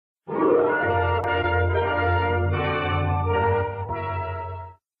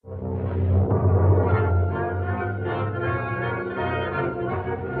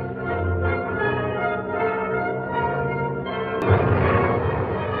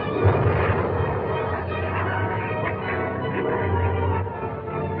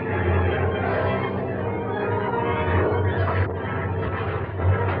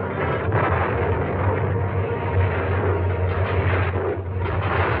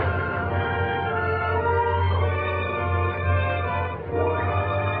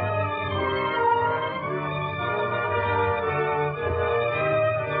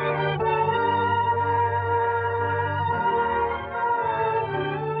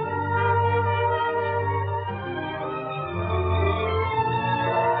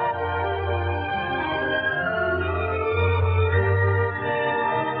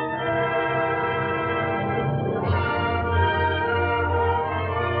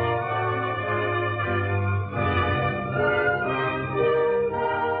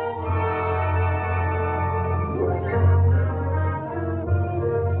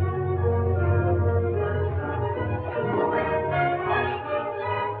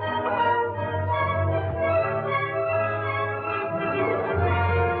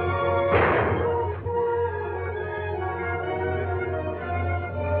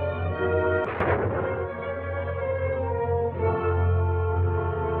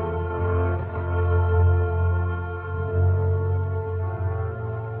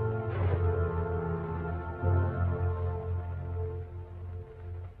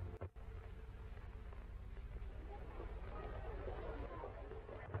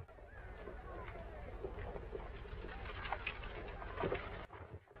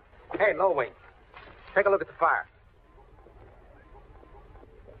Hey, low wing. Take a look at the fire.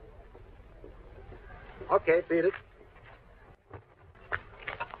 Okay, beat it.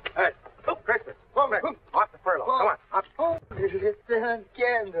 Hey, oh, Christmas. Come on, off the furlough. Come on, off. Oh, Lieutenant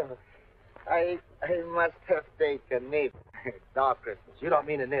Kendall. I must have taken a nip. No, Christmas. You don't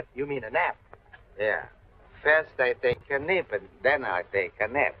mean a nip. You mean a nap. Yeah. First I take a nip, and then I take a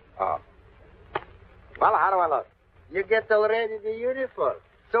nap. Oh. Well, how do I look? You get already the uniform.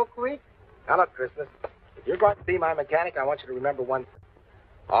 So quick. Now, look, Christmas. If you're going to be my mechanic, I want you to remember one thing.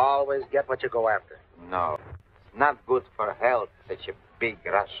 Always get what you go after. No. It's not good for health, such a big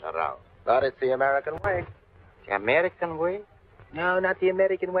rush around. But it's the American way. The American way? No, not the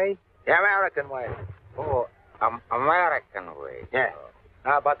American way. The American way. Oh, American way. Yeah.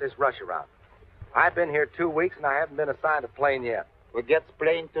 How about this rush around? I've been here 2 weeks, and I haven't been assigned a plane yet. We get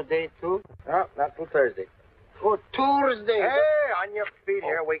plane today, too? No, not till Thursday. Oh, Thursday. Hey, on your feet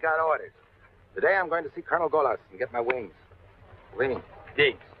here. We got orders. Today I'm going to see Colonel Golas and get my wings. Wings.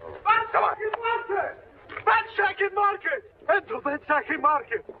 Digs. Come on. Banshek in market! Enter Banshek in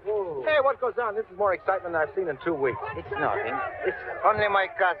market! Oh. Hey, what goes on? This is more excitement than I've seen in 2 weeks. It's nothing. It's only my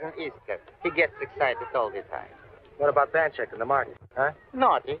cousin Asther. He gets excited all the time. What about Banshek in the market? Huh?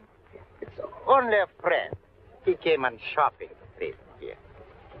 Nothing. It's only a friend. He came on shopping trip here.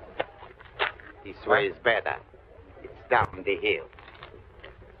 This way is better. It's down the hill.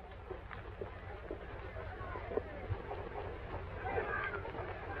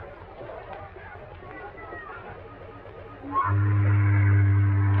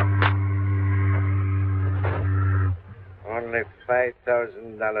 Only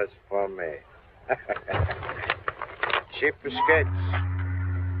 $5,000 for me. Cheap as skates.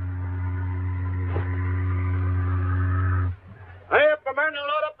 Hurry up, man, and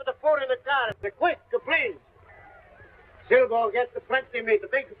load up with the food in the car. The quick, please. Silvo, get the plenty meat, the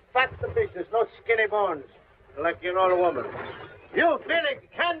big fat pieces, no skinny bones, like your old woman. You, Felig,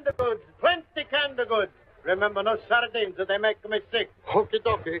 canned goods, plenty canned goods. Remember, no sardines, or they make me sick. Okie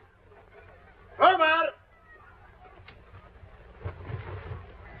dokie. Zomar!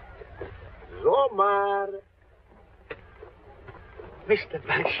 Zomar! Mr.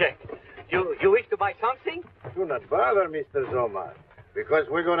 Banshek, you wish to buy something? Do not bother, Mr. Zomar, because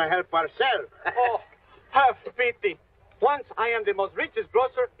we're going to help ourselves. Oh, have pity. Once I am the most richest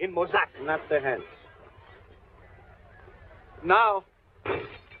grocer in Mosaque. Not the hens. Now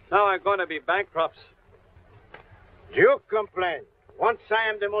I'm going to be bankrupt. You complain. Once I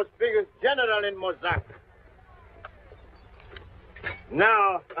am the most biggest general in Mosaque.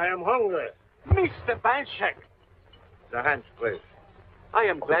 Now I am hungry. Mr. Banshek, The hands, please. I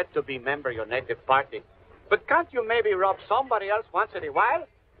am glad to be member your native party. But can't you maybe rob somebody else once in a while?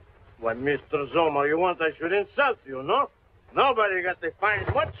 Why, Mr. Zomar, you want I should insult you, no? Nobody got the fine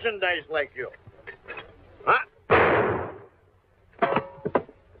merchandise like you. Huh?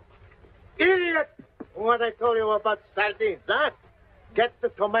 Idiot! What I told you about sardines, huh? Get the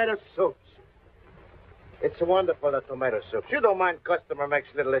tomato soups. It's wonderful, the tomato soups. You don't mind customer makes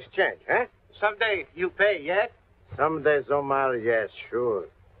little exchange, huh? Someday you pay, yes? Someday, Zomar, yes, sure.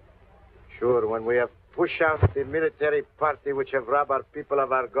 Sure, when we have pushed out the military party which have robbed our people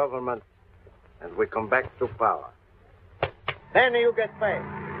of our government, and we come back to power. Then you get paid.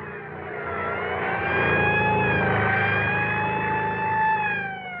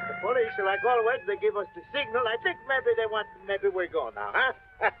 The police, like always, they give us the signal. I think maybe we go now, huh?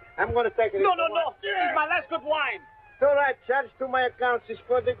 I'm going to take it. No. It's my last good wine. It's all right. Charge to my accounts is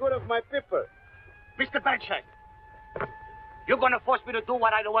for the good of my people. Mr. Banshek, you're going to force me to do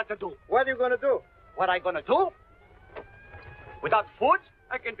what I don't want to do. What are you going to do? What I going to do? Without food,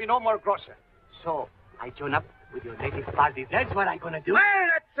 I can be no more grocer. So I join up with your native party. That's what I going to do. Well,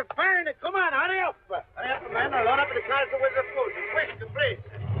 that's a fine. Come on, hurry up. Hurry up, man. I'll load up the cars with the food. Quick, please.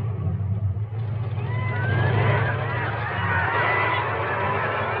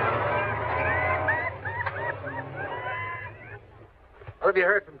 What have you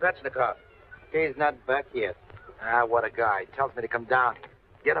heard from Petchnikoff? He's not back yet. Ah, what a guy. He tells me to come down here.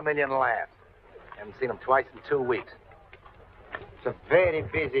 Get a million laughs. Haven't seen him twice in 2 weeks. It's a very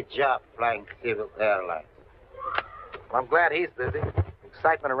busy job flying civil airlines. Well, I'm glad he's busy.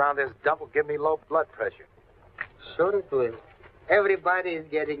 Excitement around this dump will give me low blood pressure. Sure it will. Everybody is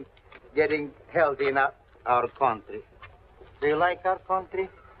getting healthy in our country. Do you like our country?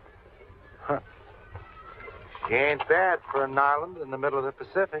 She ain't bad for an island in the middle of the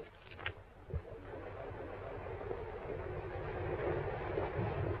Pacific.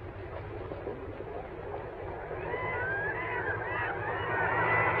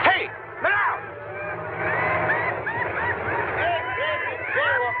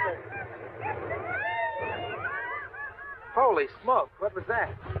 Holy smoke, what was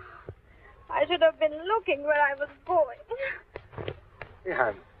that? I should have been looking where I was going.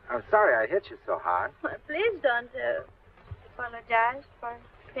 Yeah, I'm sorry I hit you so hard. Well, please don't apologize for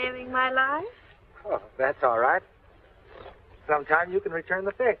saving my life. Oh, that's all right. Sometime you can return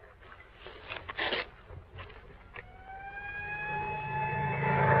the fix.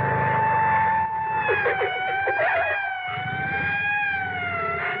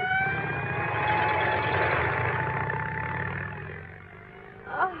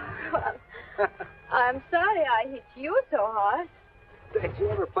 I'm sorry I hit you so hard. Did you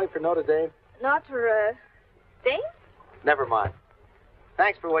ever play for Notre Dame? Not for a thing? Never mind.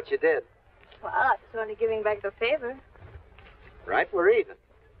 Thanks for what you did. Well, I was only giving back the favor. Right, we're even.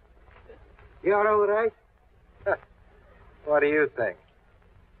 You're all right? What do you think?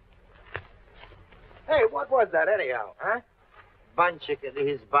 Hey, what was that anyhow, huh? Banshek and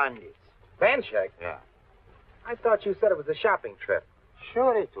his bandits. Banshek? Yeah. I thought you said it was a shopping trip.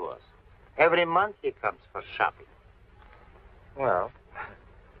 Sure it was. Every month he comes for shopping. Well,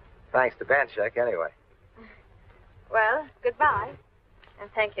 thanks to Banshek anyway. Well, goodbye. And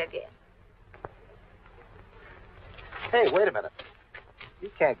thank you again. Hey, wait a minute.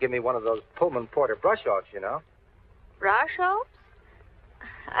 You can't give me one of those Pullman Porter brush-offs, you know. Brush-offs?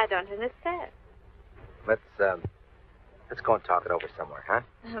 I don't understand. Let's go and talk it over somewhere, huh?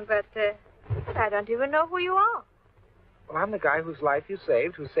 But I don't even know who you are. Well, I'm the guy whose life you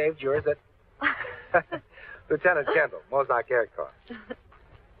saved, who saved yours at... Lieutenant Kendall, Mosaque Air Corps.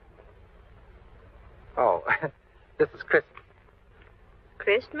 Oh, this is Christmas.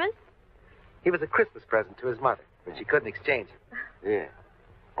 Christmas? He was a Christmas present to his mother, but she couldn't exchange it. Yeah.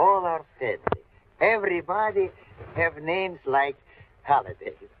 All our family. Everybody have names like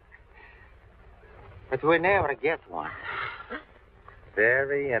holidays. But we never get one.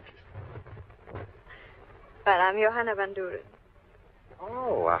 Very interesting. Well, I'm Johanna van Deuren.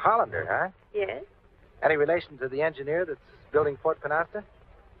 Oh, a Hollander, huh? Yes? Any relation to the engineer that's building Fort Penasta?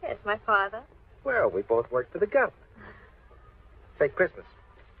 Yes, my father. Well, we both work for the government. Say, Christmas,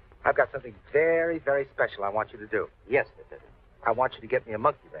 I've got something very, very special I want you to do. Yes, Lieutenant. I want you to get me a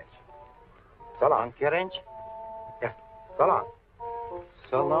monkey wrench. So long. Monkey wrench? Yeah, so long.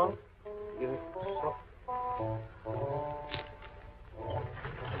 So long?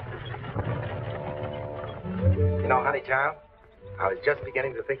 You know, honey child, I was just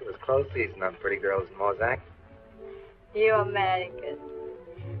beginning to think it was close season on pretty girls in Mosaque. You American.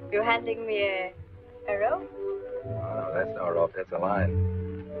 You handing me a rope? Oh, no, that's no rope. That's a line.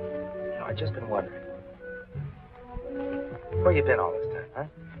 You know, I've just been wondering. Where you been all this time, huh?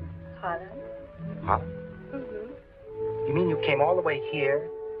 Holland. Holland? Mm-hmm. You mean you came all the way here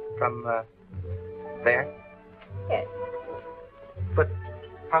from, there? Yes. But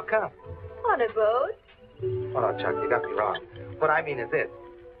how come? On a boat. Oh, no, Chuck, you got me wrong. What I mean is this.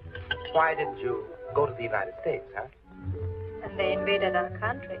 Why didn't you go to the United States, huh? And they invaded our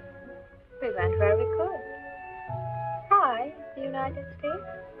country. We went where we could. Why the United States?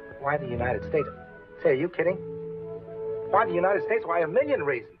 Why the United States? Say, are you kidding? Why the United States? Why, a million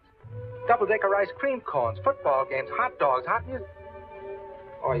reasons. Double-decker ice cream cones, football games, hot dogs, hot music.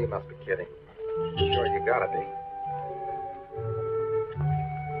 Oh, you must be kidding. Sure, you gotta be.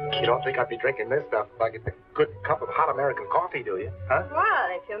 You don't think I'd be drinking this stuff if I get a good cup of hot American coffee, do you? Huh? Well,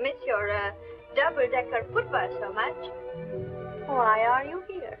 if you miss your double-decker football so much, why are you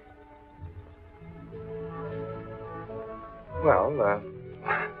here? Well,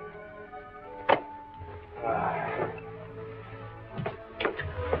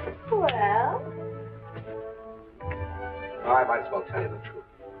 Well? I might as well tell you the truth.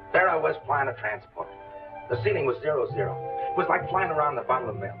 There I was flying a transport. The ceiling was 0-0. It was like flying around the bottom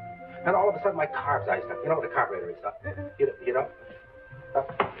of milk. And all of a sudden, my carbs iced up. You know what a carburetor is, huh? You know?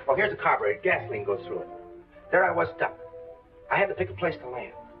 Well, here's a carburetor. Gasoline goes through it. There I was stuck. I had to pick a place to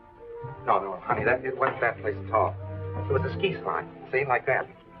land. No, honey, it wasn't that place at all. It was a ski slide, see, like that.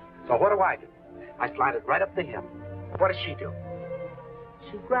 So what do? I slided right up the hill. What does she do?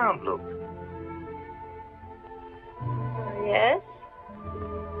 She ground looped. Yes?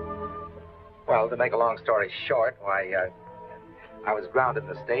 Well, to make a long story short, I was grounded in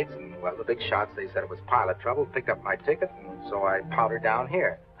the States, and, well, the big shots, they said it was pilot trouble, picked up my ticket, and so I powdered down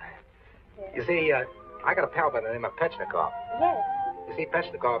here. Yes. You see, I got a pal by the name of Petchnikoff. Yes. You see,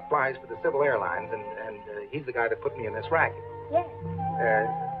 Petchnikoff flies for the Civil Airlines, and he's the guy that put me in this racket. Yes.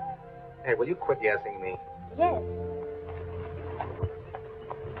 Hey, will you quit guessing me? Yes.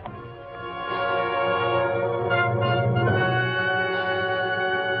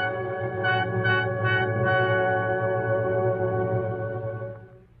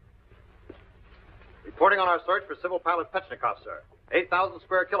 Reporting on our search for civil pilot Petchnikoff, sir. 8,000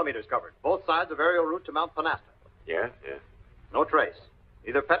 square kilometers covered. Both sides of aerial route to Mount Panasta. Yes, yes. No trace.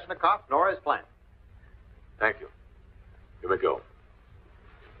 Neither Petchnikoff nor his plane. Thank you. Here we go.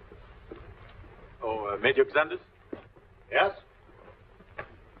 Oh, Major Xanders? Yes?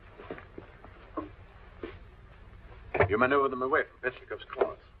 You maneuvered them away from Petchnikoff's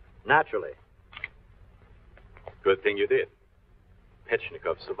claws. Naturally. Good thing you did.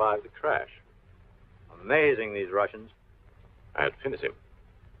 Petchnikoff survived the crash. Amazing, these Russians. I had finished him.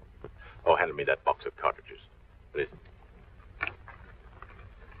 Oh, handle me that box of cartridges, please.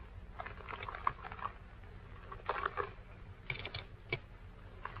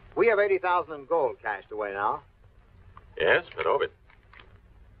 We have 80,000 in gold cached away now. Yes, but of it.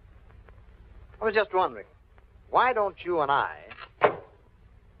 I was just wondering, why don't you and I...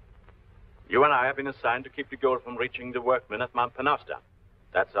 You and I have been assigned to keep the gold from reaching the workmen at Mount Panasta.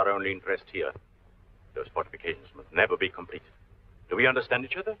 That's our only interest here. Those fortifications must never be completed. Do we understand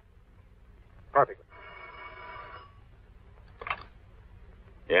each other? Perfectly.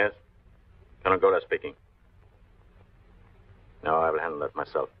 Yes. Colonel Golas speaking. No, I will handle that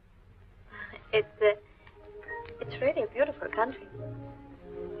myself. It's really a beautiful country.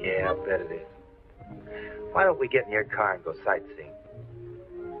 Yeah, I bet it is. Why don't we get in your car and go sightseeing?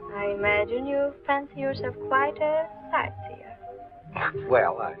 I imagine you fancy yourself quite a sightseer.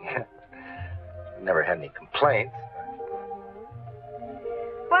 Well, I never had any complaints.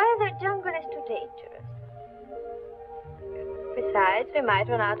 Well, the jungle is too dangerous. Besides, we might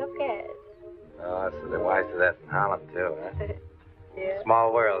run out of gas. Oh, so they're wise to that in Holland, too, huh? Yeah.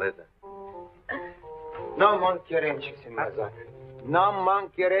 Small world, isn't it? No monkey ranches in Mosaque. No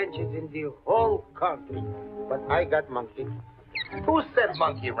monkey ranches in the whole country. But I got monkey. Who said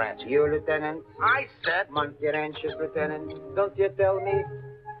monkey ranch? You, Lieutenant. I said... Monkey ranches, Lieutenant. Don't you tell me?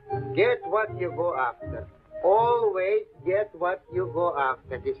 Get what you go after. Always get what you go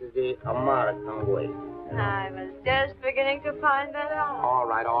after. This is the American way. I was just beginning to find that out. All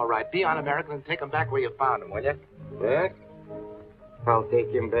right. Be un-American and take him back where you found him, will you? Back? If I'll take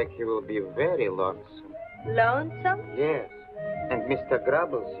him back, he will be very lonesome. Lonesome? Yes. And Mr.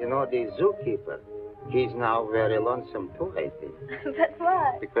 Grubbles, you know, the zookeeper, he's now very lonesome too, I think. But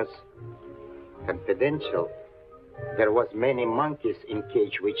why? Because, confidential, there was many monkeys in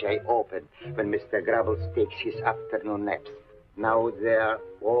cage which I opened when Mr. Grubbles takes his afternoon naps. Now they're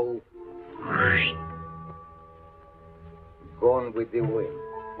all gone with the wind.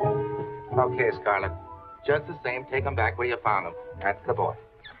 Okay, Scarlet. Just the same, take him back where you found him. That's the boy.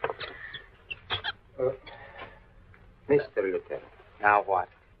 Mr. Lieutenant. Now what?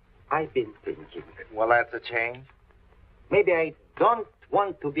 I've been thinking. Well, that's a change. Maybe I don't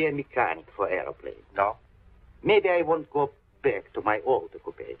want to be a mechanic for aeroplanes. No? Maybe I won't go back to my old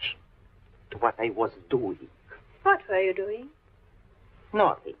occupation, to what I was doing. What were you doing?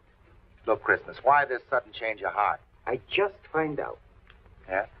 Nothing. Look, Christmas, why this sudden change of heart? I just find out.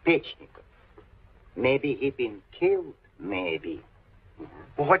 Yeah? Petchnikoff. Maybe he been killed. Maybe.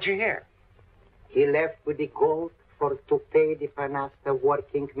 Well, what'd you hear? He left with the gold to pay the Panasta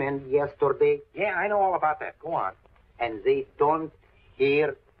working men yesterday. Yeah, I know all about that. Go on. And they don't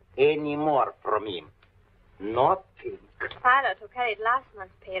hear any more from him. Nothing. The pilot who carried last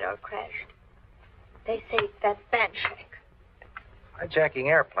month's payroll crashed. They say that Banshek. Hijacking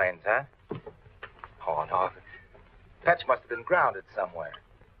airplanes, huh? Oh, no. Petch must have been grounded somewhere.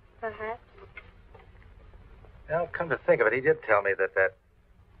 Perhaps. Well, come to think of it, he did tell me that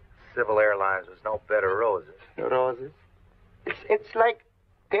Civil Airlines was no bed of roses. Roses? It's like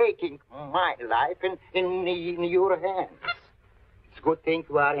taking my life in your hands. It's a good thing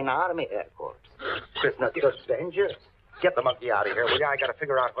you are in Army Air Corps. It's not just dangerous. Get the monkey out of here, will you? I got to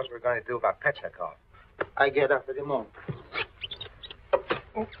figure out what we're going to do about Petchnikoff. I get after the monkey.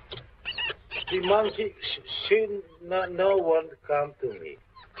 The monkey, no one come to me.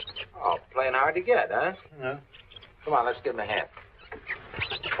 Oh, playing hard to get, huh? Yeah. Come on, let's give him a hand.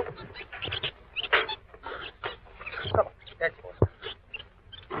 Come on, that's boy.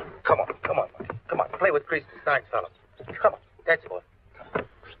 Come on, monkey. Come on, play with Grease and Stein's fellow. Come on, that's boy.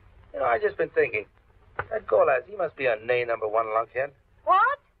 You know, I just been thinking. That Golas, he must be a nay number one lunkhead.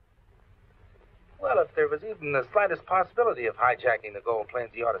 What? Well, if there was even the slightest possibility of hijacking the gold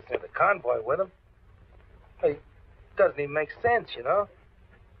planes, he ought to send a convoy with him. It doesn't even make sense, you know.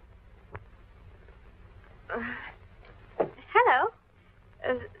 Hello.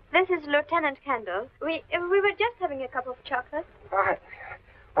 This is Lieutenant Kendall. We were just having a cup of chocolate. Hi.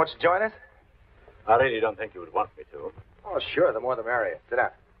 Want you to join us? I really don't think you would want me to. Oh, sure. The more the merrier. Sit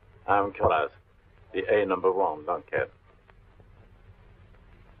down. I'm Golas, the A number one lunkhead.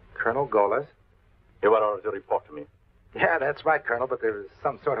 Colonel Golas? You were ordered to report to me. Yeah, that's right, Colonel, but there was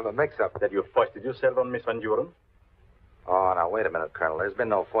some sort of a mix-up. That you foisted yourself on Miss Van Deuren? Oh, now, wait a minute, Colonel. There's been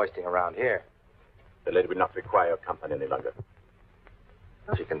no foisting around here. The lady will not require your company any longer.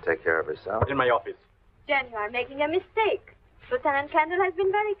 She can take care of herself. In my office. Jen, you are making a mistake. Lieutenant Kendall has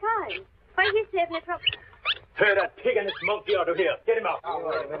been very kind. Why, he saved me from... Turn that pig and his monkey out of here. Get him out. Oh,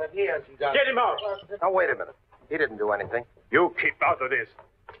 wait a minute. He hasn't done... Get him out. Now, wait a minute. He didn't do anything. You keep out of this.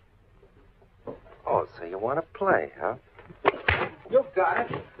 Oh, so you want to play, huh? You've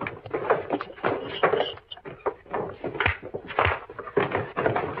got it.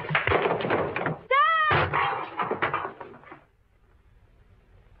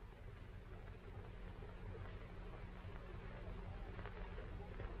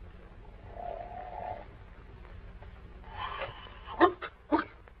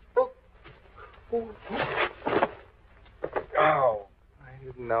 Oh, I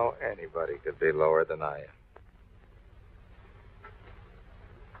didn't know anybody could be lower than I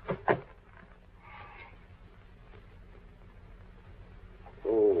am.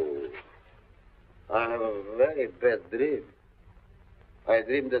 Oh, I have a very bad dream. I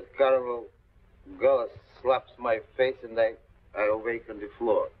dreamed that Carrol Golas slaps my face and I awake on the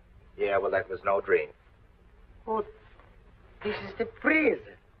floor. Yeah, well, that was no dream. Oh, this is the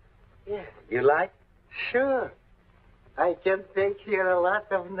prison. Yeah. You like? Sure. I can take here a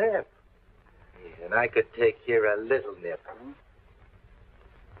lot of nap. Yeah, and I could take here a little nip.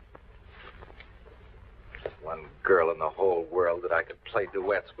 One girl in the whole world that I could play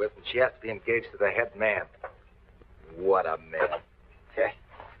duets with, and she has to be engaged to the head man. What a man.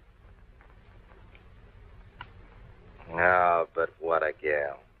 Oh, but what a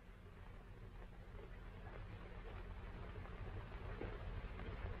gal.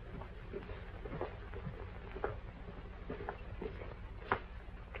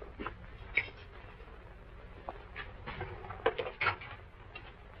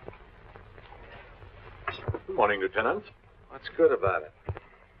 Good morning, Lieutenant. What's good about it?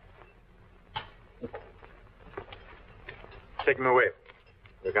 Take him away.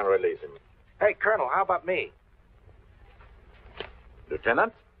 You can release him. Hey, Colonel, how about me?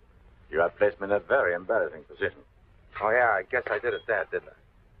 Lieutenant, you have placed me in a very embarrassing position. Oh, yeah, I guess I did at that, didn't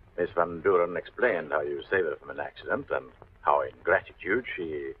I? Miss Van Deuren explained how you saved her from an accident and how, in gratitude,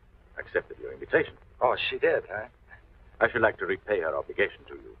 she accepted your invitation. Oh, she did, huh? I should like to repay her obligation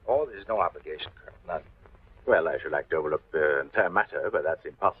to you. Oh, there's no obligation, Colonel. None. Well, I should like to overlook the entire matter, but that's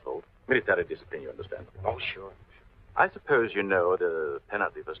impossible. Military discipline, you understand. Oh, sure. I suppose you know the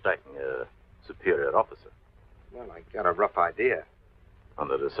penalty for striking a superior officer. Well, I got a rough idea.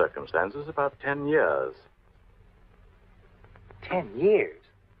 Under the circumstances, about 10 years. 10 years?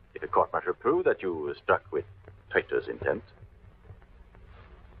 If a court-martial prove that you were struck with traitor's intent,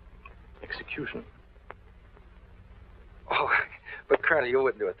 execution. Oh, but, Colonel, you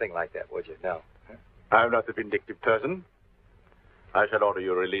wouldn't do a thing like that, would you? No. Huh? I'm not a vindictive person. I shall order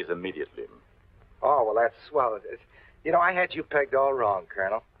you released immediately. Oh, well, that's swell. You know, I had you pegged all wrong,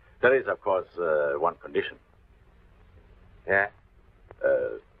 Colonel. There is, of course, one condition. Yeah?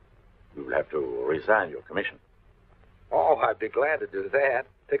 You will have to resign your commission. Oh, I'd be glad to do that.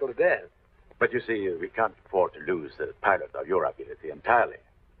 Tickle to death. But you see, we can't afford to lose the pilot of your ability entirely.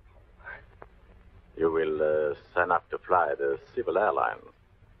 You will sign up to fly the civil airline.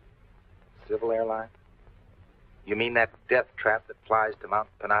 Civil airline? You mean that death trap that flies to Mount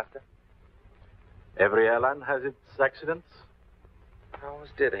Penasta? Every airline has its accidents. I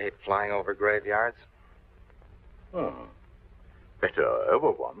always did hate flying over graveyards. Better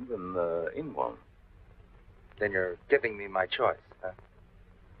over one than in one. Then you're giving me my choice, huh?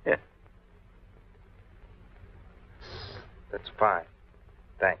 Yeah. That's fine.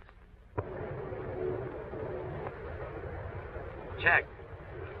 Thanks. Check.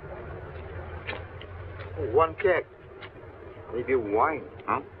 One keg. Maybe wine,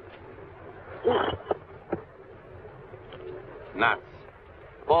 huh? Nuts.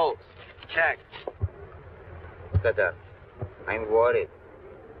 Bolts. Check. Look at that. I'm worried.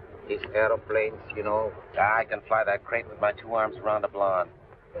 These aeroplanes, you know. I can fly that crate with my two arms around a blonde.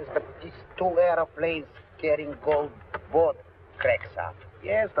 Yes, but these two aeroplanes carrying gold both cracks up.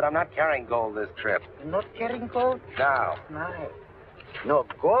 Yes, but I'm not carrying gold this trip. You're not carrying gold? No. Nice. No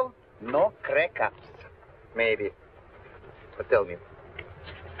gold, no crack ups. Maybe. But tell me,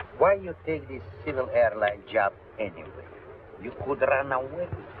 why you take this civil airline job anyway? You could run away.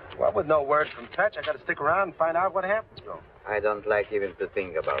 Well, with no word from Touch, I got to stick around and find out what happens to him. I don't like even to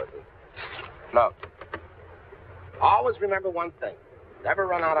think about it. Look, always remember one thing. Never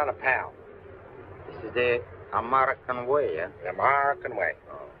run out on a pal. This is the American way, eh? The American way.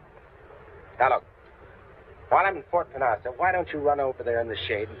 Oh. Now, look, While I'm in Fort Penasa, why don't you run over there in the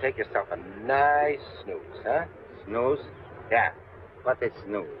shade and take yourself a nice snooze, huh? Snooze? Yeah. What is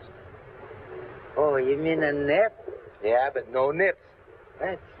snooze? Oh, you mean a nap? Yeah, but no nips.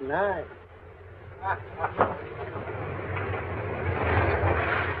 That's nice.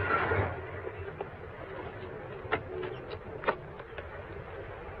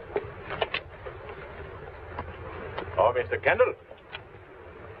 Oh, Mr. Kendall.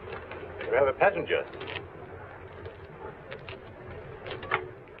 You have a passenger.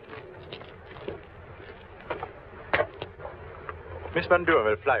 Miss Van Deuren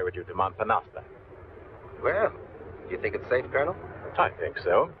will fly with you to Mount Penasta. Well, do you think it's safe, Colonel? I think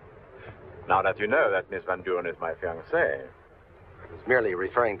so. Now that you know that Miss Van Deuren is my fiancée. I was merely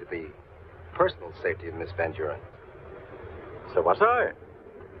referring to the personal safety of Miss Van Deuren. So was I.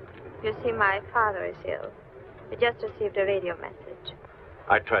 You see, my father is ill. We just received a radio message.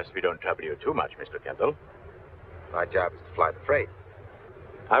 I trust we don't trouble you too much, Mr. Kendall. My job is to fly the freight.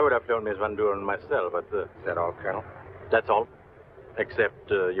 I would have flown Miss Van Deuren myself, but... Is that all, Colonel? That's all. Except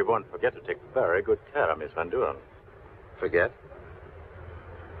you won't forget to take very good care of Miss Van Deuren. Forget?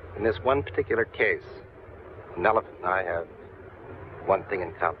 In this one particular case, an elephant and I have one thing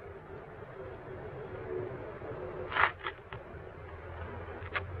in common.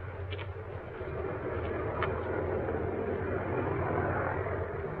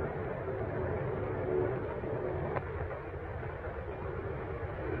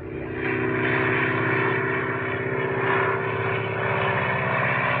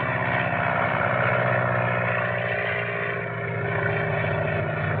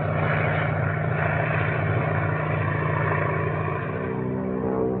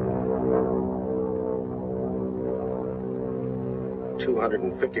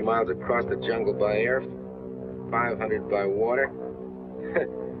 Miles across the jungle by air, 500 by water.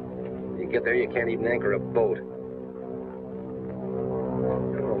 You get there, you can't even anchor a boat. I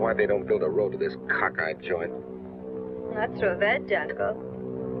don't know why they don't build a road to this cockeyed joint. Not through that jungle.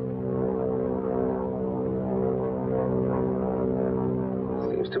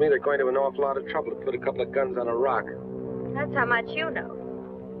 Seems to me they're going to an awful lot of trouble to put a couple of guns on a rock. That's how much you know.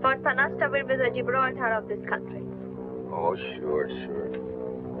 Fort Penasta will be the Gibraltar of this country. Oh, sure.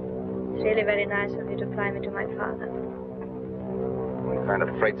 It's really very nice of you to fly me to my father. One kind of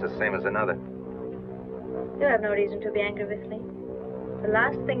freight's the same as another. You have no reason to be angry with me. The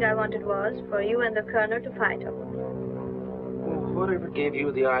last thing I wanted was for you and the colonel to fight over me. Well, whatever gave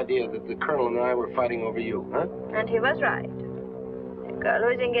you the idea that the colonel and I were fighting over you, huh? And he was right. A girl who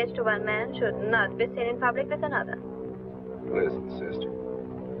is engaged to one man should not be seen in public with another. Listen, sister.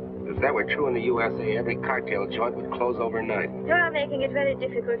 If that were true in the USA, every cocktail joint would close overnight. You are making it very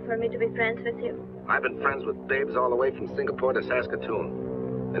difficult for me to be friends with you. I've been friends with babes all the way from Singapore to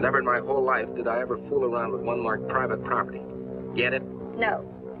Saskatoon. And never in my whole life did I ever fool around with one marked private property. Get it? No.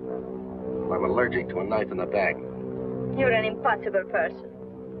 Well, I'm allergic to a knife in the back. You're an impossible person.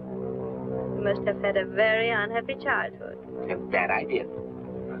 You must have had a very unhappy childhood. And that I did.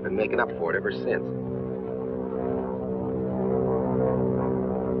 I've been making up for it ever since.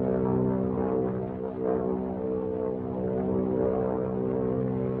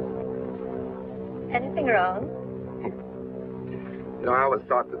 Anything wrong? You know, I always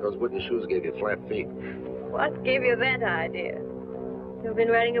thought that those wooden shoes gave you flat feet. What gave you that idea? You've been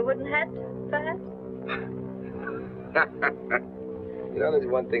wearing a wooden hat, perhaps? You know, there's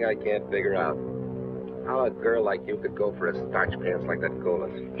one thing I can't figure out. How a girl like you could go for a starch pants like that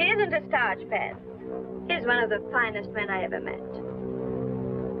Golas. He isn't a starch pants. He's one of the finest men I ever met.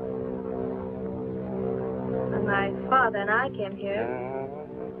 When my father and I came here,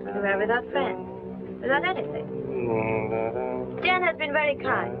 we were without friends. Without anything. Jan has been very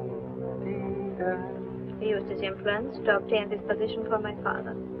kind. He used his influence to obtain this position for my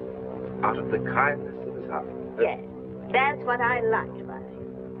father. Out of the kindness of his heart. Yes, that's what I liked about him.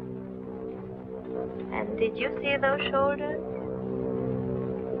 And did you see those shoulders?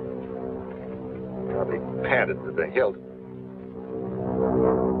 Probably padded to the hilt.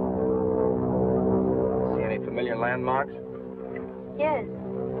 See any familiar landmarks? Yes,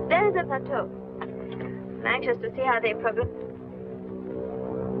 there is a plateau. I'm anxious to see how they progress.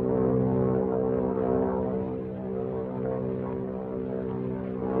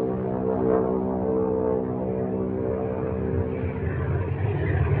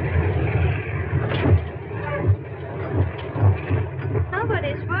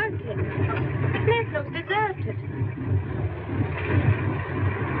 Nobody's working. The place looks deserted.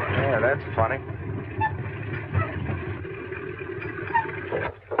 Yeah, that's funny.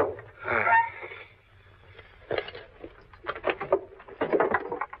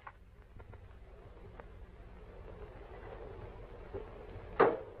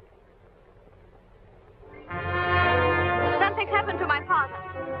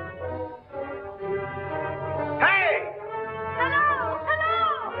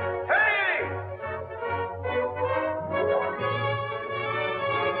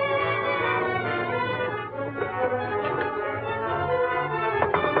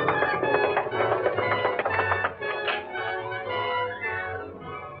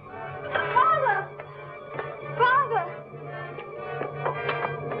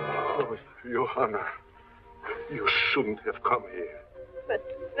 Johanna, you shouldn't have come here. But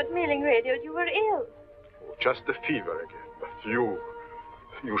Milling radioed you were ill. Oh, just the fever again. But you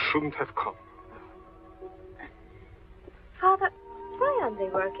shouldn't have come. Father, why aren't they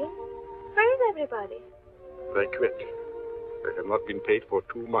working? Where is everybody? They quit. They have not been paid for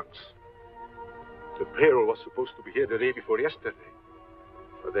 2 months. The payroll was supposed to be here the day before yesterday.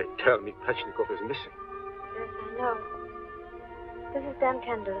 But they tell me Petchnikoff is missing. Yes, I know. This is Dan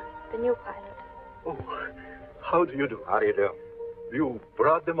Kendall, the new pilot. Oh, how do you do? How do you do? You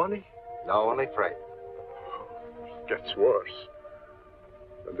brought the money? No, only freight. It gets worse.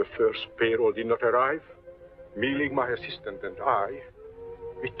 When the first payroll did not arrive, Milling, my assistant, and I,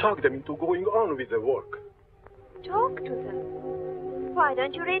 we talked them into going on with the work. Talk to them. Why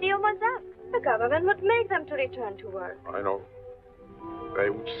don't you radio Mosaque? The government would make them to return to work. I know. They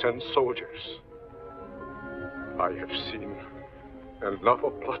would send soldiers. I have seen enough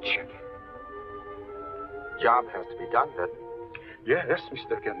of bloodshed. Job has to be done, then. Yes,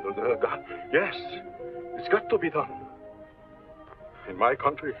 Mr. Kendall. Yes, it's got to be done. In my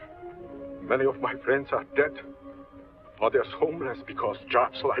country, many of my friends are dead. Others homeless because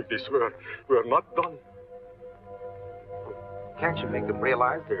jobs like this were not done. Can't you make them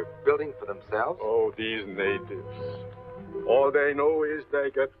realize they're building for themselves? Oh, these natives. All they know is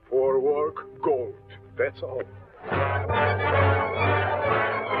they get for work gold. That's all.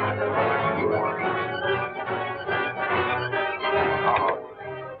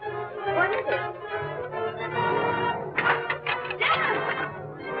 What is it?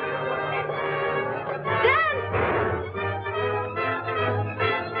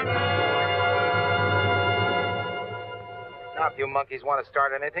 Now, if you monkeys want to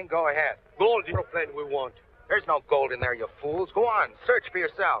start anything, go ahead. Gold aeroplane we want. There's no gold in there, you fools. Go on, search for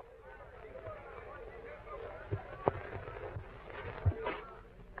yourself.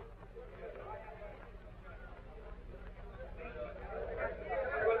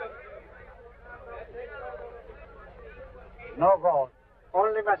 No gold.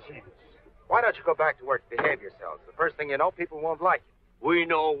 Only machines. Why don't you go back to work, behave yourselves? The first thing you know, people won't like you. We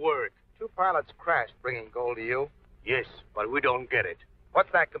know work. 2 pilots crashed bringing gold to you. Yes, but we don't get it.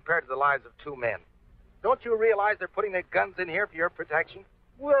 What's that compared to the lives of 2 men? Don't you realize they're putting their guns in here for your protection?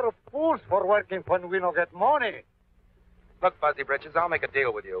 We're fools for working when we don't get money. Look, Fuzzy Britches, I'll make a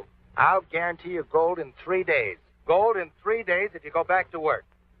deal with you. I'll guarantee you gold in 3 days. Gold in 3 days if you go back to work.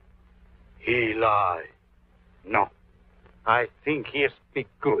 He lie. No. I think he speak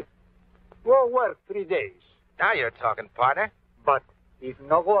good. We'll work 3 days. Now you're talking, partner. But if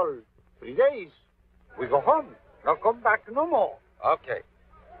no gold 3 days, we go home. No come back no more. Okay.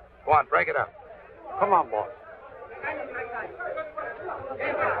 Go on, break it up. Come on, boy.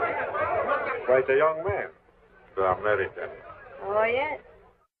 Quite a young man. The American. Oh, yes.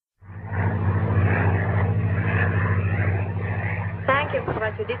 Thank you for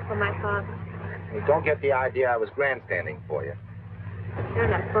what you did for my father. You don't get the idea I was grandstanding for you. You're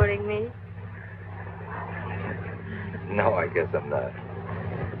not fooling me. No, I guess I'm not.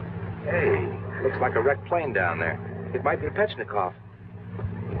 Hey, looks like a wrecked plane down there. It might be a Petchnikoff.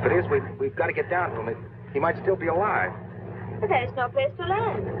 If it is, we've got to get down to him. He might still be alive. But there's no place to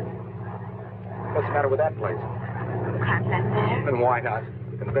land. What's the matter with that place? You can't land there. Then why not?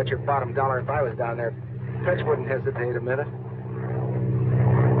 You can bet your bottom dollar if I was down there, Petch wouldn't hesitate a minute.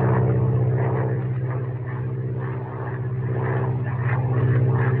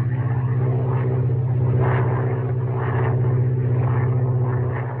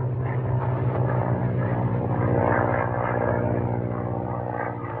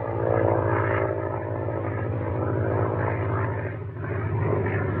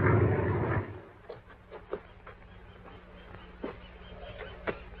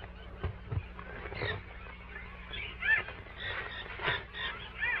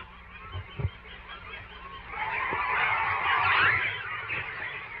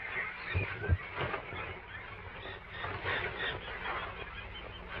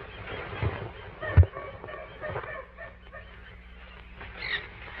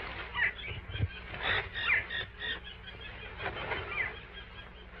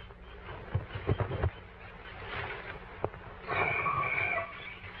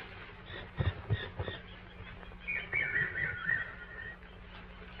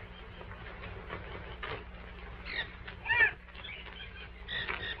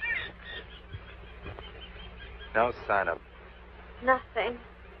 No sign of him. Nothing.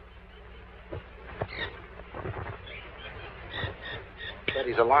 Bet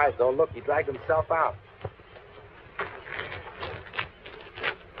he's alive, though. Look, he dragged himself out.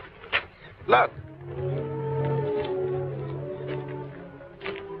 Look.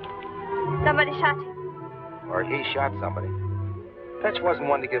 Someone Somebody shot him. Or he shot somebody. Petch wasn't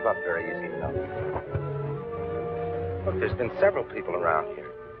one to give up very easy, you know. Look, there's been several people around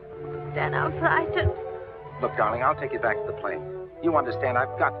here. Then I'm frightened. Look, darling, I'll take you back to the plane. You understand,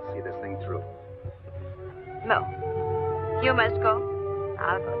 I've got to see this thing through. No. You must go.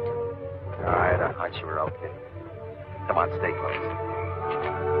 I'll go too. All right, I thought you were okay. Come on, stay close.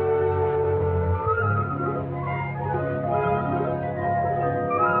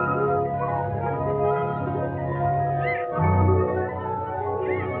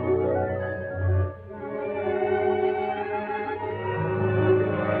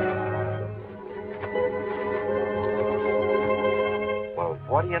 Well,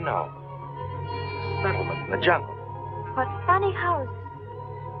 what do you know? Settlement in the jungle. What funny houses.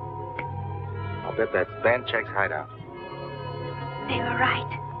 I'll bet that's Banshek's hideout. They were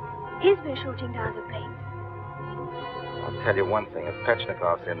right. He's been shooting down the planes. I'll tell you one thing. If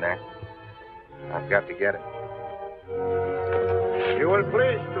Petchnikoff's in there, I've got to get him. You will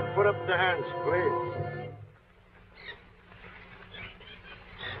please to put up the hands, please.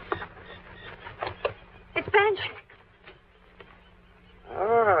 It's Banshek.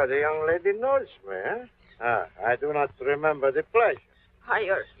 Ah, the young lady knows me, huh? Ah, I do not remember the pleasure. Why,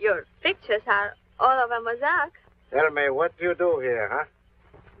 your pictures are all over Mosaque. Tell me, what do you do here, huh?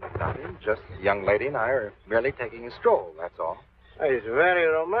 Nothing. Just the young lady and I are merely taking a stroll, that's all. It's very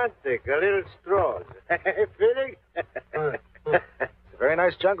romantic. A little stroll. Felig? It's a very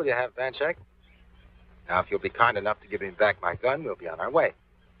nice jungle you have, Banshek. Now, if you'll be kind enough to give me back my gun, we'll be on our way.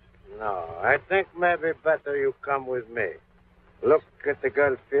 No, I think maybe better you come with me. Look at the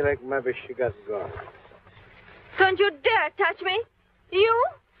girl, Felig. Maybe she got gone. Don't you dare touch me. You?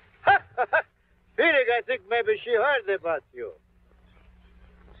 Felig, I think maybe she heard about you.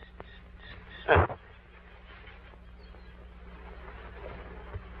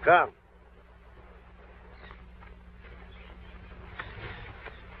 Come.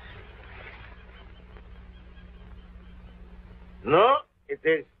 No, it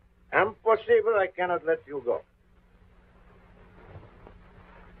is impossible. I cannot let you go.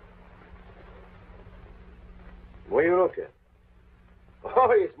 What are you looking?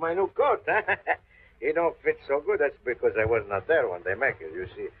 Oh, it's my new coat, huh? It don't fit so good. That's because I was not there when they make it. You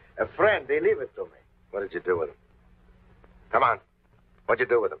see, a friend, they leave it to me. What did you do with him? Come on. What'd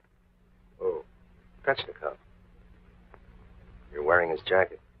you do with him? Oh. Petchnikoff. You're wearing his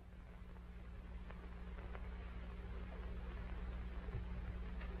jacket.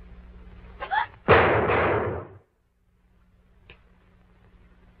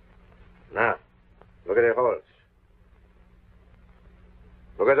 Now, look at the holes.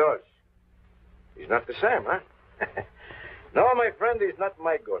 Look at those. He's not the same, huh? No, my friend, he's not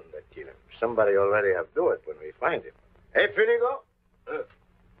my gun that killed him. Somebody already have do it when we find him. Hey, Filigo?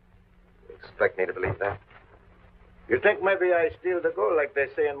 You expect me to believe that? You think maybe I steal the gold like they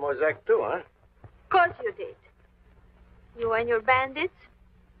say in Mosaque, too, huh? Of course you did. You and your bandits?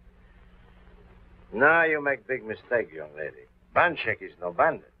 No, you make big mistake, young lady. Banshek is no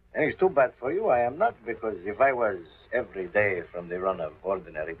bandit. And it's too bad for you. I am not, because if I was every day from the run of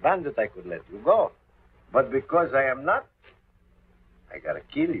ordinary bandit, I could let you go. But because I am not, I gotta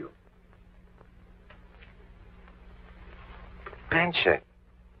kill you. Banshek,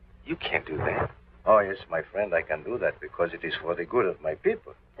 you can't do that. Oh, yes, my friend, I can do that because it is for the good of my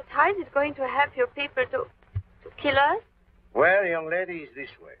people. But how is it going to help your people to kill us? Well, young lady, it's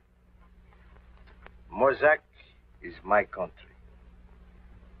this way. Mosaque is my country.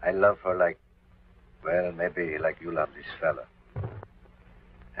 I love her like, well, maybe like you love this fella.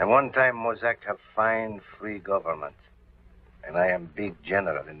 And one time Mosaque have fine, free government. And I am big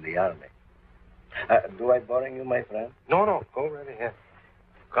general in the army. Do I boring you, my friend? No, go right ahead.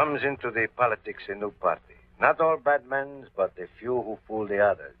 Comes into the politics a new party. Not all bad men, but a few who fool the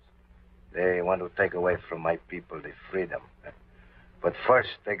others. They want to take away from my people the freedom. But first,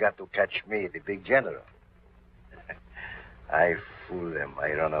 they got to catch me, the big general. I fool them.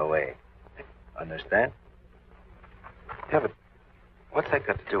 I run away. Understand? Yeah, but what's that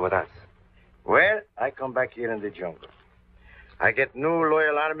got to do with us? Well, I come back here in the jungle. I get new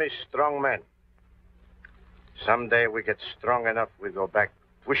loyal army, strong men. Someday we get strong enough, we go back,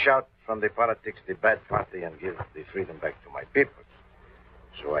 push out from the politics the bad party, and give the freedom back to my people.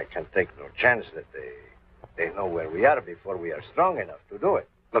 So I can take no chance that they know where we are before we are strong enough to do it.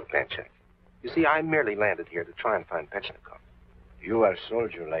 Look, Banshek, you see, I merely landed here to try and find Petchnikoff. You are a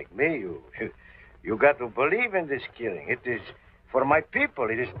soldier like me. You got to believe in this killing. It is for my people.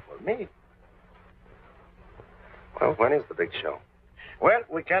 It isn't for me. Well, when is the big show? Well,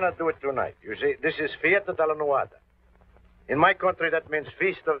 we cannot do it tonight. You see, this is Fiesta Talanuada. In my country, that means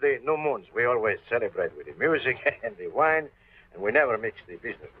Feast of the New Moons. We always celebrate with the music and the wine, and we never mix the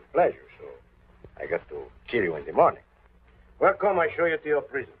business with pleasure, so I got to kill you in the morning. Well, come, I show you to your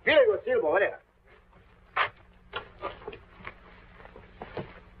prison. Felig, Silbo, there.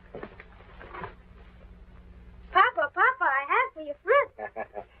 Papa, I have for your fruit.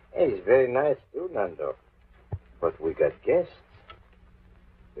 Hey, it's very nice too, Nando. But we got guests.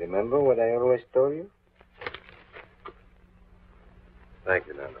 Remember what I always told you? Thank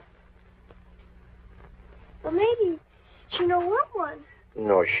you, Nando. Well, maybe she no want one.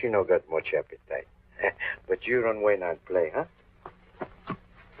 No, she no got much appetite. But you run away now and play, huh?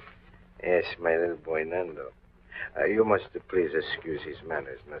 Yes, my little boy, Nando. You must please excuse his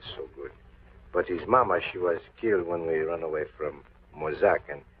manners, not so good. But his mama, she was killed when we run away from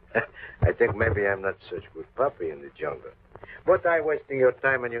Mosaque, and I think maybe I'm not such good puppy in the jungle. But I wasting your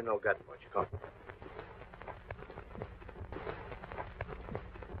time, and you no got much. Come.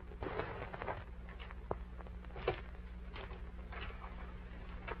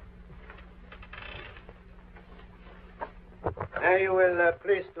 You will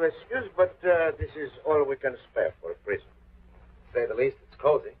please to excuse, but this is all we can spare for a prison. To say the least, it's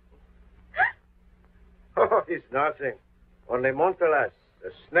cozy. Oh, it's nothing. Only Montelas,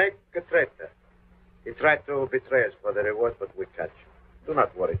 a snake, a traitor. He tried to betray us for the reward, but we catch him. Do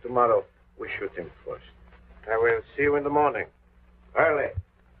not worry. Tomorrow, we shoot him first. I will see you in the morning. Early.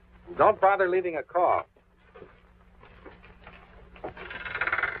 Don't bother leaving a call.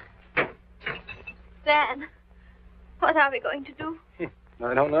 Dan, what are we going to do?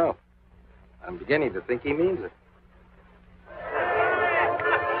 I don't know. I'm beginning to think he means it.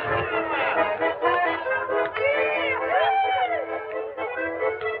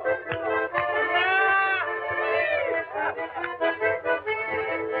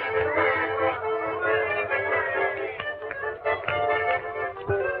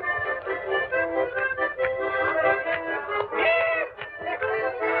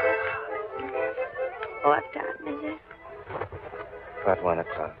 What time is it? About 1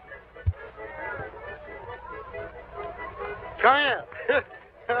 o'clock. Come here.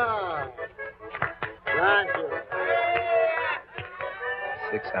 Thank you.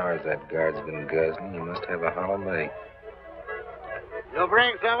 6 hours that guard's been guzzling. He must have a hollow leg. You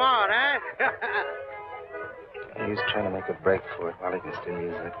bring some on, eh? He was trying to make a break for it while he can still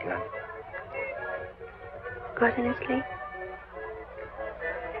use that gun. Got any sleep?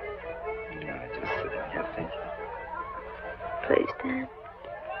 No, just sitting here thinking. Please, Dan.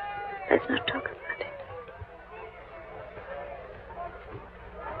 Let's not talk about it.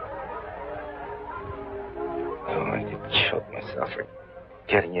 Oh, I could choke myself for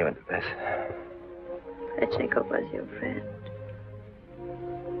getting you into this. Petchnikoff was your friend.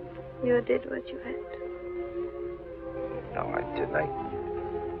 You did what you had to. No, I didn't.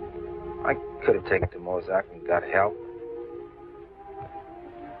 I could have taken to Mosaque and got help.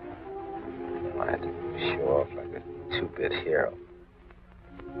 I had to show off like a two-bit hero.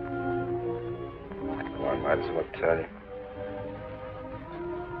 Well, I might as well tell you.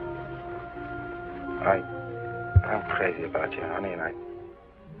 I'm crazy about you, honey, and I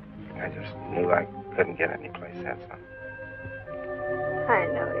just knew I couldn't get any place, that's all. I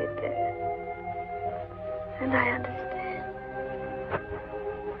know it did. And I understand.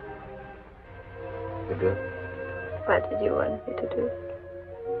 You do? What did you want me to do?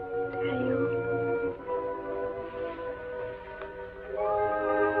 Tell you?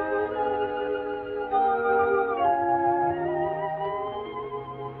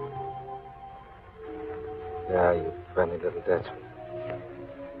 Yeah, you friendly little Dutchman.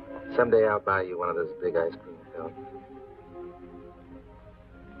 Someday I'll buy you one of those big ice cream cones.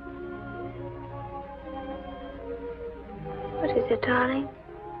 What is it, darling?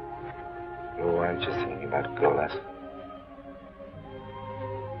 Oh, I'm just thinking about Golas.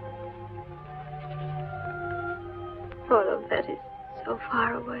 All of that is so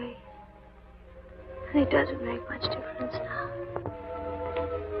far away. And it doesn't make much difference now.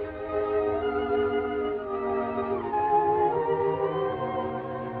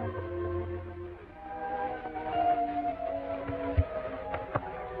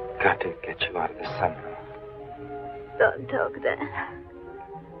 Got to get you out of the sun now. Don't talk, Dan.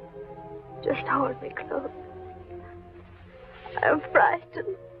 Just hold me close. I'm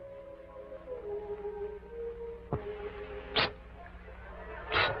frightened.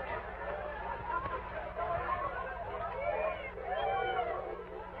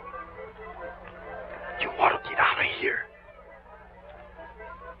 You want to get out of here.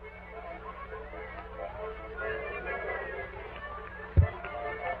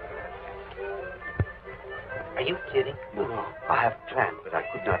 Are you kidding? No. I have planned, but I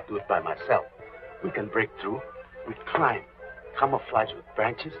could not do it by myself. We can break through. We climb, camouflage with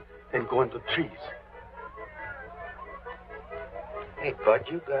branches, then go into trees. Hey, Bud,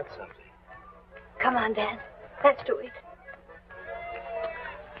 you got something. Come on, Dan. Let's do it.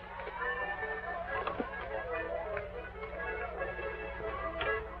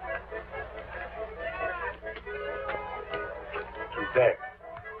 Through there.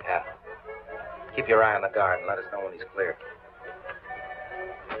 Yeah. Keep your eye on the guard and let us know when he's clear.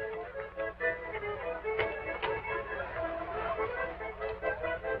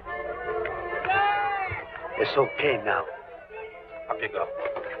 It's okay now. Up you go.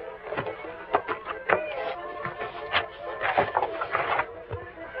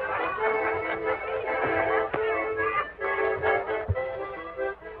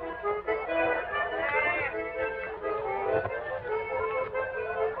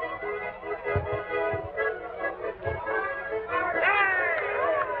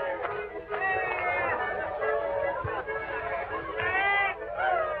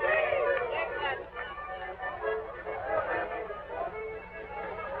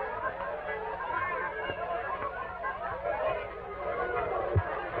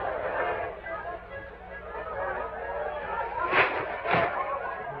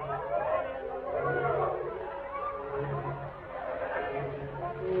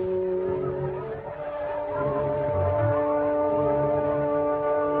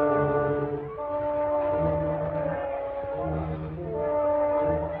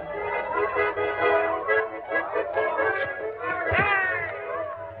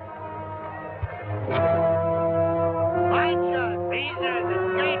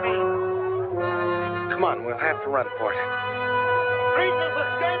 To run for it. Rita's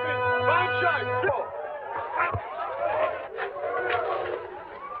escaping! Banshek! Go!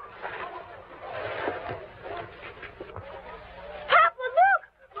 Papa, look!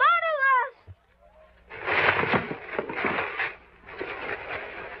 Monolas!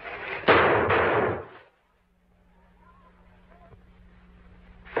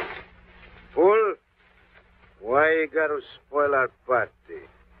 Fool, why you gotta spoil our party?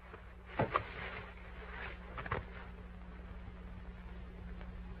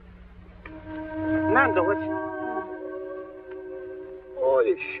 Nando, what's... Oh,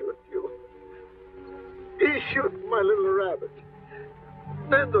 he shoot you. He shoot my little rabbit.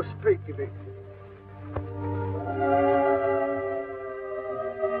 Nando, speak to me.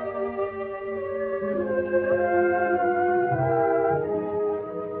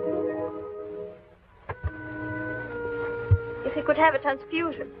 If he could have a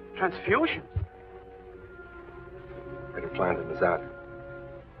transfusion. Transfusion? Better plan him is out.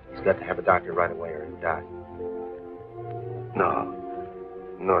 He's got to have a doctor right away or he'll die. No.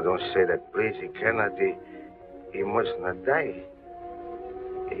 No, don't say that, please. He cannot. He must not die.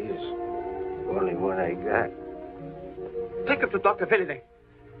 He's the only one I got. Take him to Dr. Felig.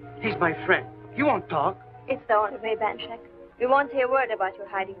 He's my friend. He won't talk. It's the only way, Banshek. We won't hear a word about your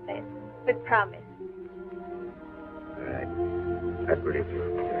hiding place. With promise. All right. I believe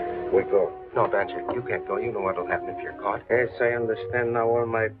you. We go. No, Banshek, you can't go. You know what'll happen if you're caught. Yes, I understand now. All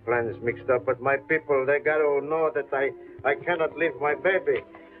my plans mixed up, but my people, they got to know that I cannot leave my baby.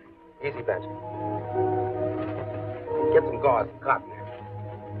 Easy, Banshek. Get some gauze and cotton there.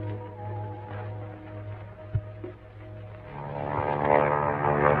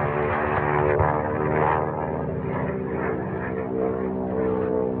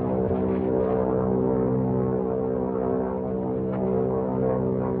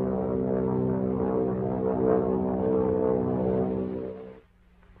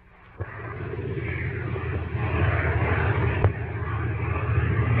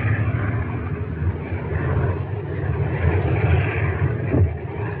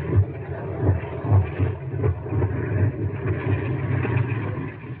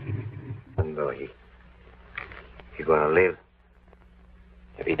 Gonna live.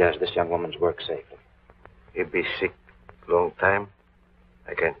 If he does, this young woman's work safely. He'll be sick long time.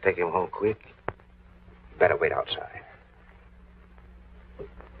 I can take him home quick. Better wait outside.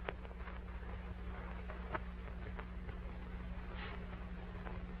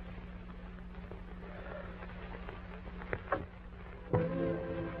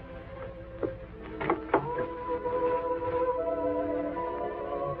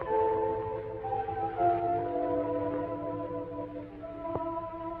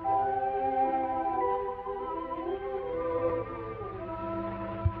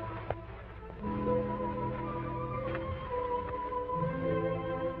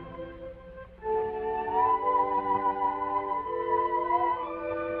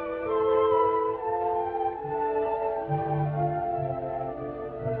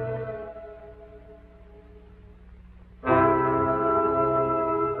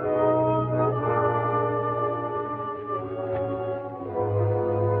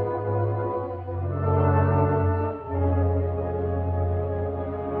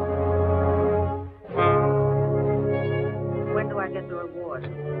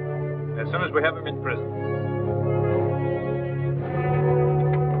 As soon as we have him in prison.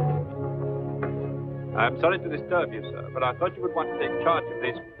 I'm sorry to disturb you, sir, but I thought you would want to take charge of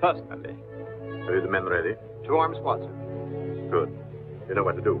this personally. Are you the men ready? 2 armed squads, sir. Good. You know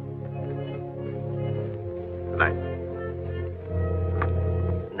what to do. Good night.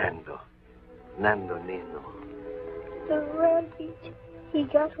 Nando Nino. The rabbit, he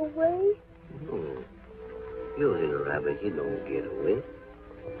got away? No. You little rabbit, he don't get away.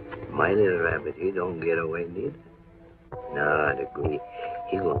 My little rabbit, he don't get away neither. No, I agree.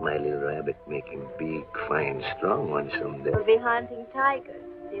 He got my little rabbit making big, fine, strong one someday. We'll be hunting tigers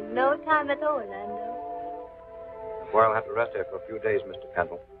in no time at all, Nando. Well, I'll have to rest here for a few days, Mr.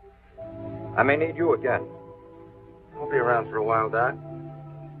 Kendall. I may need you again. I'll be around for a while, Doc.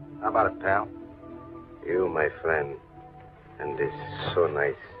 How about it, pal? You, my friend, and this so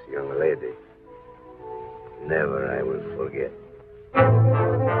nice young lady, never I will forget.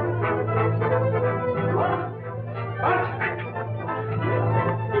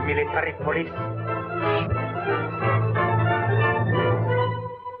 The military police.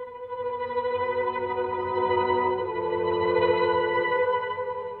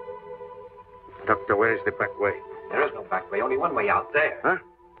 Doctor, where is the back way? There is no back way, only one way out there. Huh?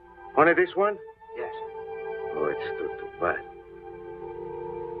 Only this one? Yes. Oh, it's too bad.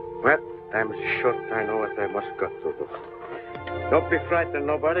 Well, time's short. I know what I must go to do. Don't be frightened,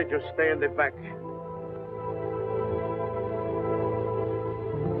 nobody. Just stay in the back.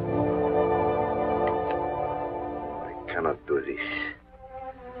 I cannot do this.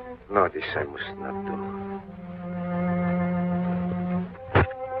 No, this I must not do.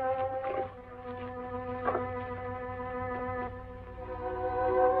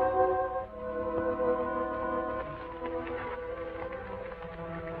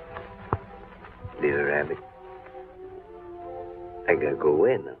 Little rabbit. I gotta go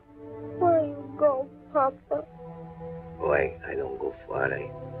away now. Where you go, Papa? Oh, I don't go far.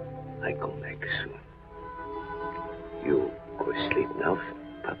 I come back soon. You go sleep now,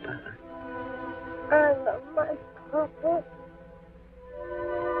 Papa. I love my Papa.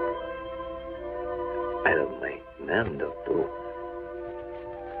 I love my Nando, too.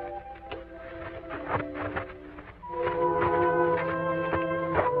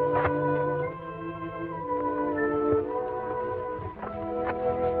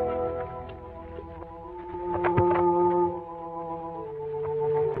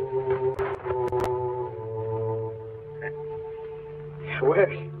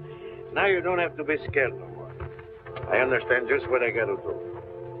 Well, now you don't have to be scared no more. I understand just what I got to do.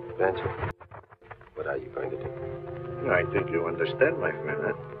 Banshek, what are you going to do? I think you understand, my friend,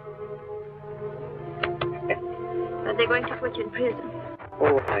 huh? But they're going to put you in prison.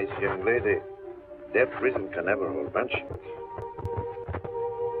 Oh, nice young lady. That prison can never hold Banshek.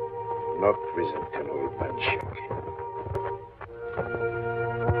 No prison can hold Banshek.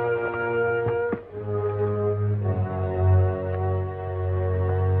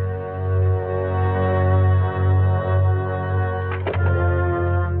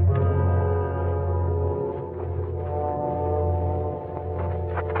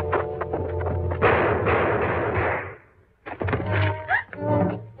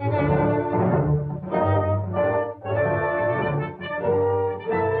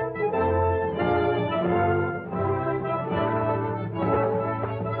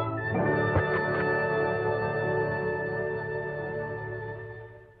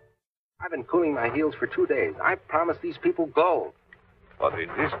 I've been cooling my heels for 2 days. I promised these people gold. But in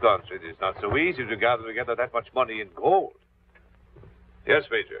this country, it is not so easy to gather together that much money in gold. Yes,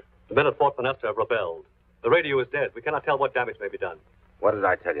 Major. The men at Fort Penesta have rebelled. The radio is dead. We cannot tell what damage may be done. What did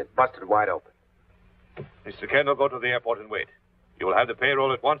I tell you? It busted wide open. Mr. Kendall, go to the airport and wait. You will have the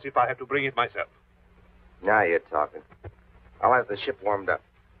payroll at once if I have to bring it myself. Now you're talking. I'll have the ship warmed up.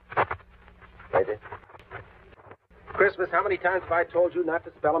 Major? Christmas, how many times have I told you not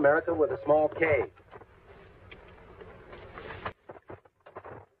to spell America with a small K?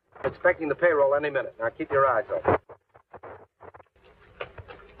 Expecting the payroll any minute. Now keep your eyes open.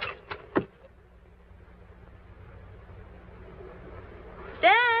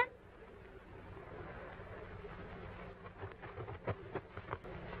 Dad!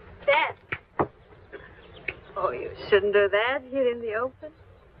 Dad! Oh, you shouldn't do that here in the open.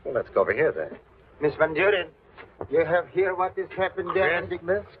 Well, let's go over here then. Miss Van Deuren, you have here what has happened there.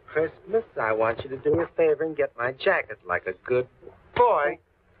 Christmas, I want you to do me a favor and get my jacket like a good boy.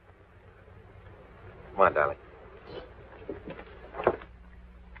 Come on, darling.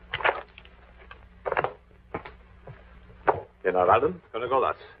 General Arlen, Colonel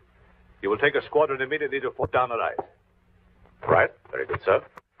Golas. You will take a squadron immediately to Fort Down Alive. Right. Very good, sir.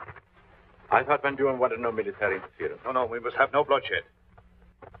 I thought Van Deuren wanted no military interference. No, we must have no bloodshed.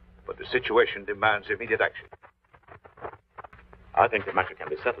 But the situation demands immediate action. I think the matter can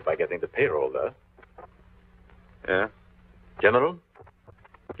be settled by getting the payroll there. Yeah? General,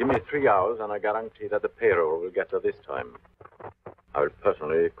 give me 3 hours and I guarantee that the payroll will get there this time. I will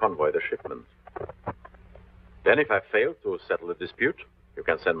personally convoy the shipment. Then if I fail to settle the dispute, you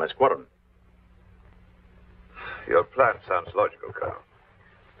can send my squadron. Your plan sounds logical, Colonel.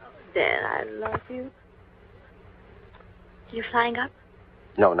 Dad, I love you. You flying up?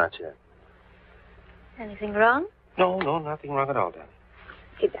 No, not yet. Anything wrong? No, nothing wrong at all, Daddy.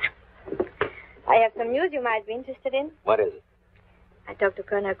 Sit down. I have some news you might be interested in. What is it? I talked to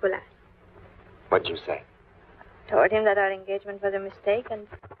Colonel Golas. What'd you say? Told him that our engagement was a mistake and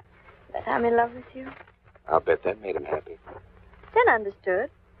that I'm in love with you. I'll bet that made him happy. Then understood.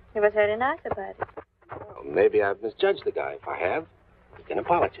 He was very nice about it. Well, maybe I've misjudged the guy. If I have, he can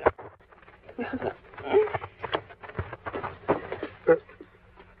apologize.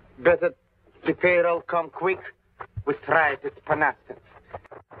 Better the payroll come quick. We try it at Panasta.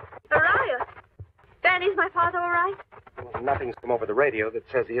 A riot? Dan, is my father all right? Well, nothing's come over the radio that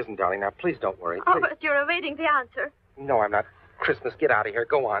says he isn't, darling. Now, please don't worry. Oh, Please. but you're awaiting the answer. No, I'm not. Christmas, get out of here.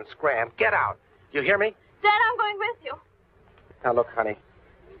 Go on, scram. Get out. You hear me? Dan, I'm going with you. Now, look, honey.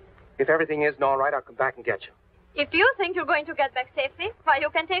 If everything isn't all right, I'll come back and get you. If you think you're going to get back safely, why, you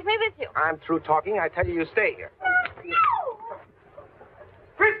can take me with you. I'm through talking. I tell you, you stay here. No!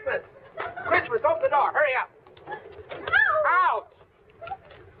 Christmas! Christmas, open the door. Hurry up. No! Out!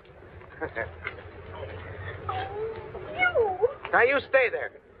 You! Now, you stay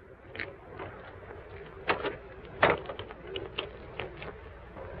there.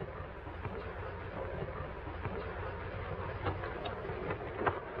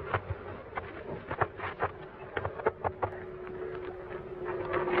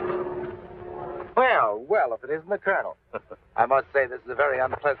 Well, if it isn't the Colonel. I must say this is a very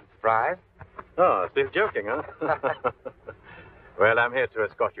unpleasant surprise. Oh, still joking, huh? Well, I'm here to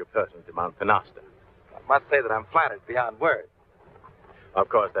escort you personally to Mount Panasta. I must say that I'm flattered beyond words. Of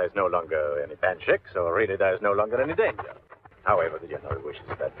course, there's no longer any Banshek, so really there's no longer any danger. However, the General wishes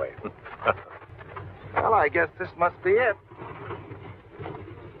that way. Well, I guess this must be it.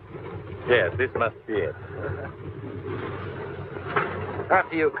 Yes, this must be it.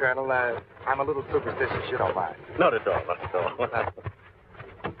 After you, Colonel. I'm a little superstitious, you don't mind. Not at all, not at all.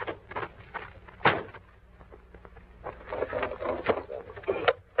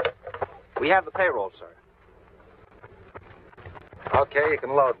 We have the payroll, sir. Okay, you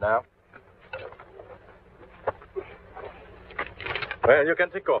can load now. Well, you can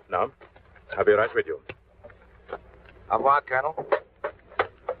take off now. I'll be right with you. Au revoir, Colonel.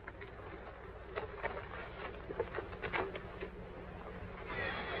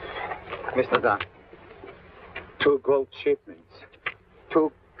 Mr. Don, 2 gold shipments,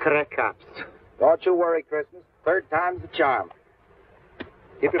 2 crack ups. Don't you worry, Christmas. 3rd time's the charm.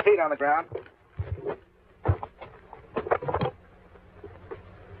 Keep your feet on the ground.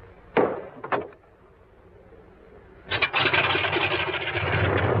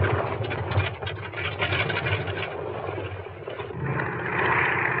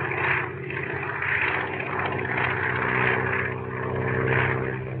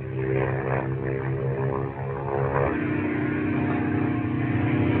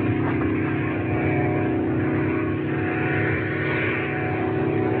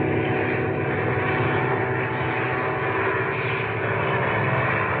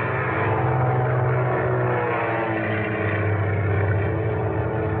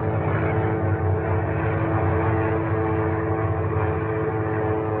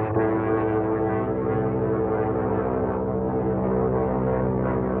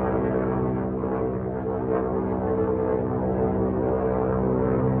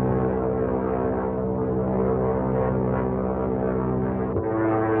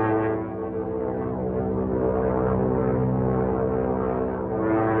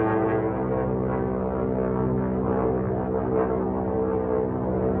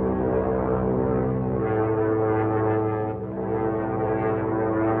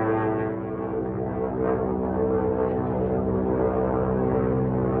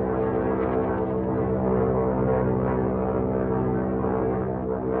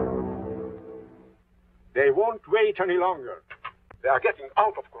 They won't wait any longer. They are getting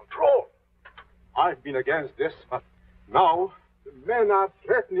out of control. I've been against this, but now the men are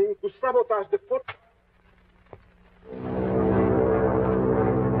threatening to sabotage the foot.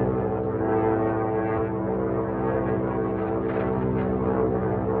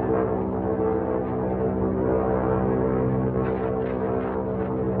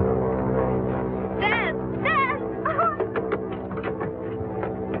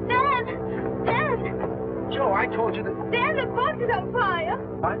 is on fire.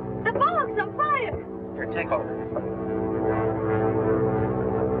 What? The box on fire. Here, take over.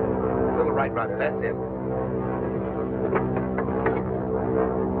 A little right rudder, that's it.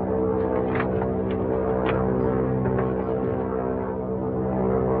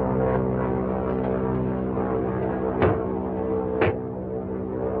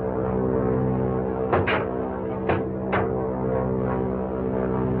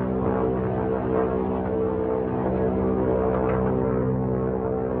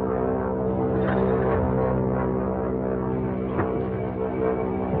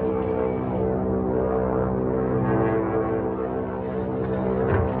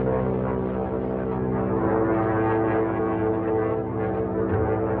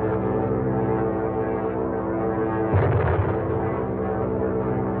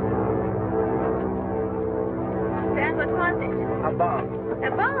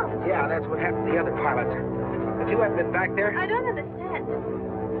 Back there? I don't understand.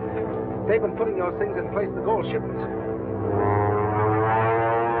 They've been putting those things in place of the gold shipments.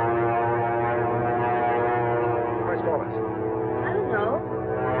 Where's Golas? I don't know.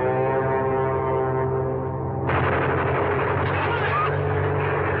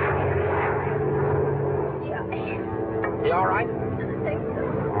 Yeah. You all right? I think so.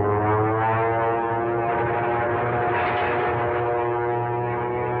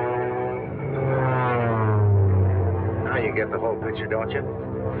 You get the whole picture, don't you?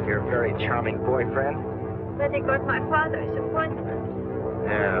 Your very charming boyfriend. But he got my father's appointment.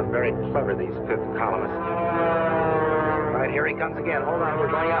 Yeah, very clever, these fifth columnists. All right, here he comes again. Hold on, we're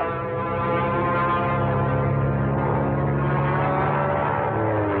going up.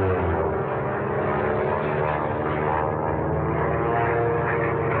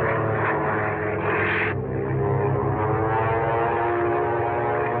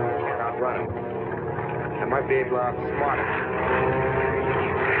 Can't outrun him. I might be able to outsmart him.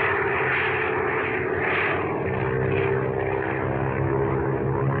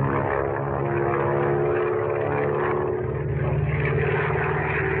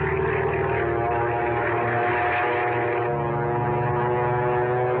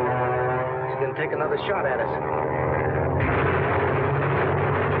 Take another shot at us.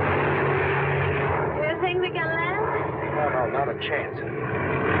 Do you think we can land? No, not a chance.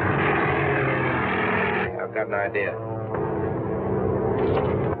 I've got an idea.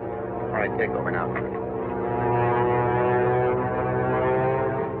 All right, take over now.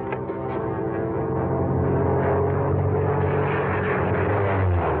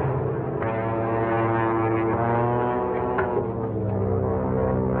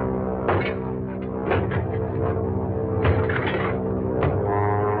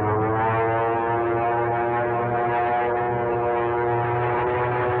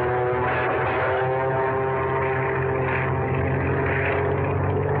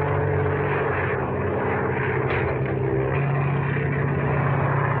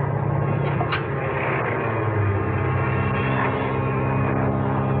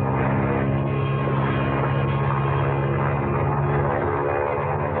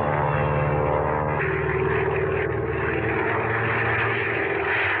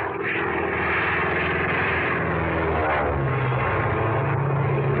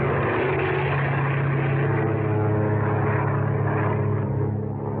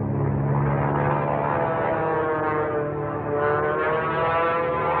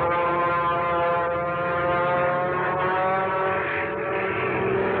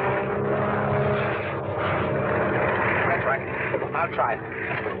 I'll try it.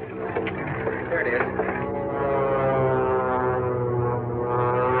 There it is.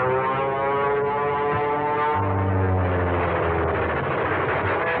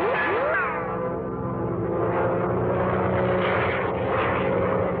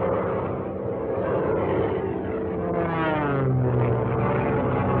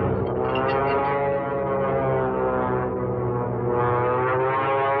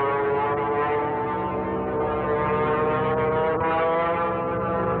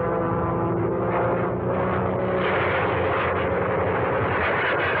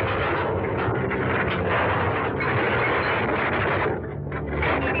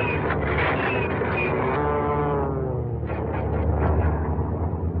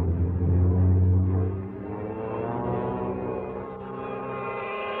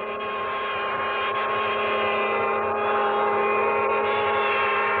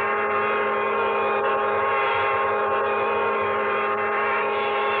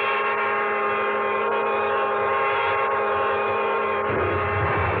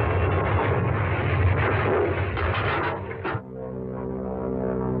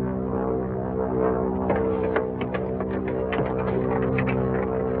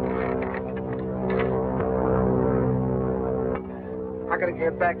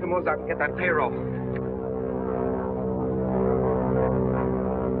 Get back to Mosaque and get that payroll.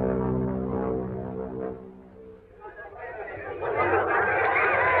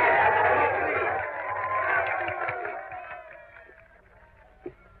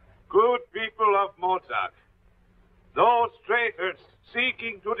 Good people of Mosaque, those traitors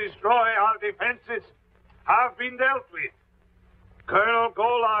seeking to destroy our defenses have been dealt with. Colonel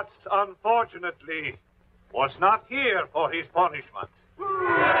Golas, unfortunately, was not here for his punishment. But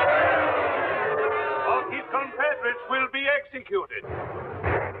his confederates will be executed.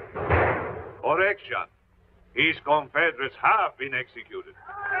 Correction. His confederates have been executed.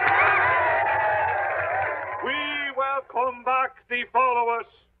 We welcome back the followers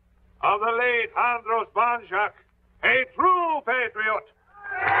of the late Andros Banshek, a true patriot.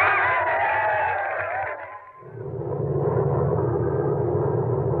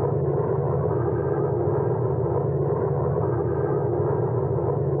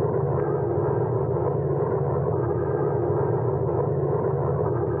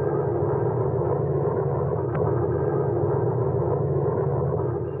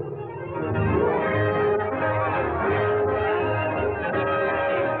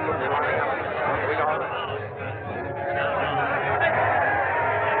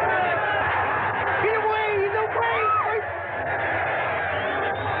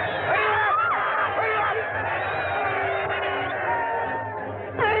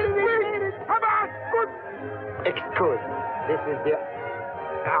 This is the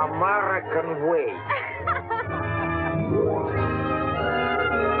American way.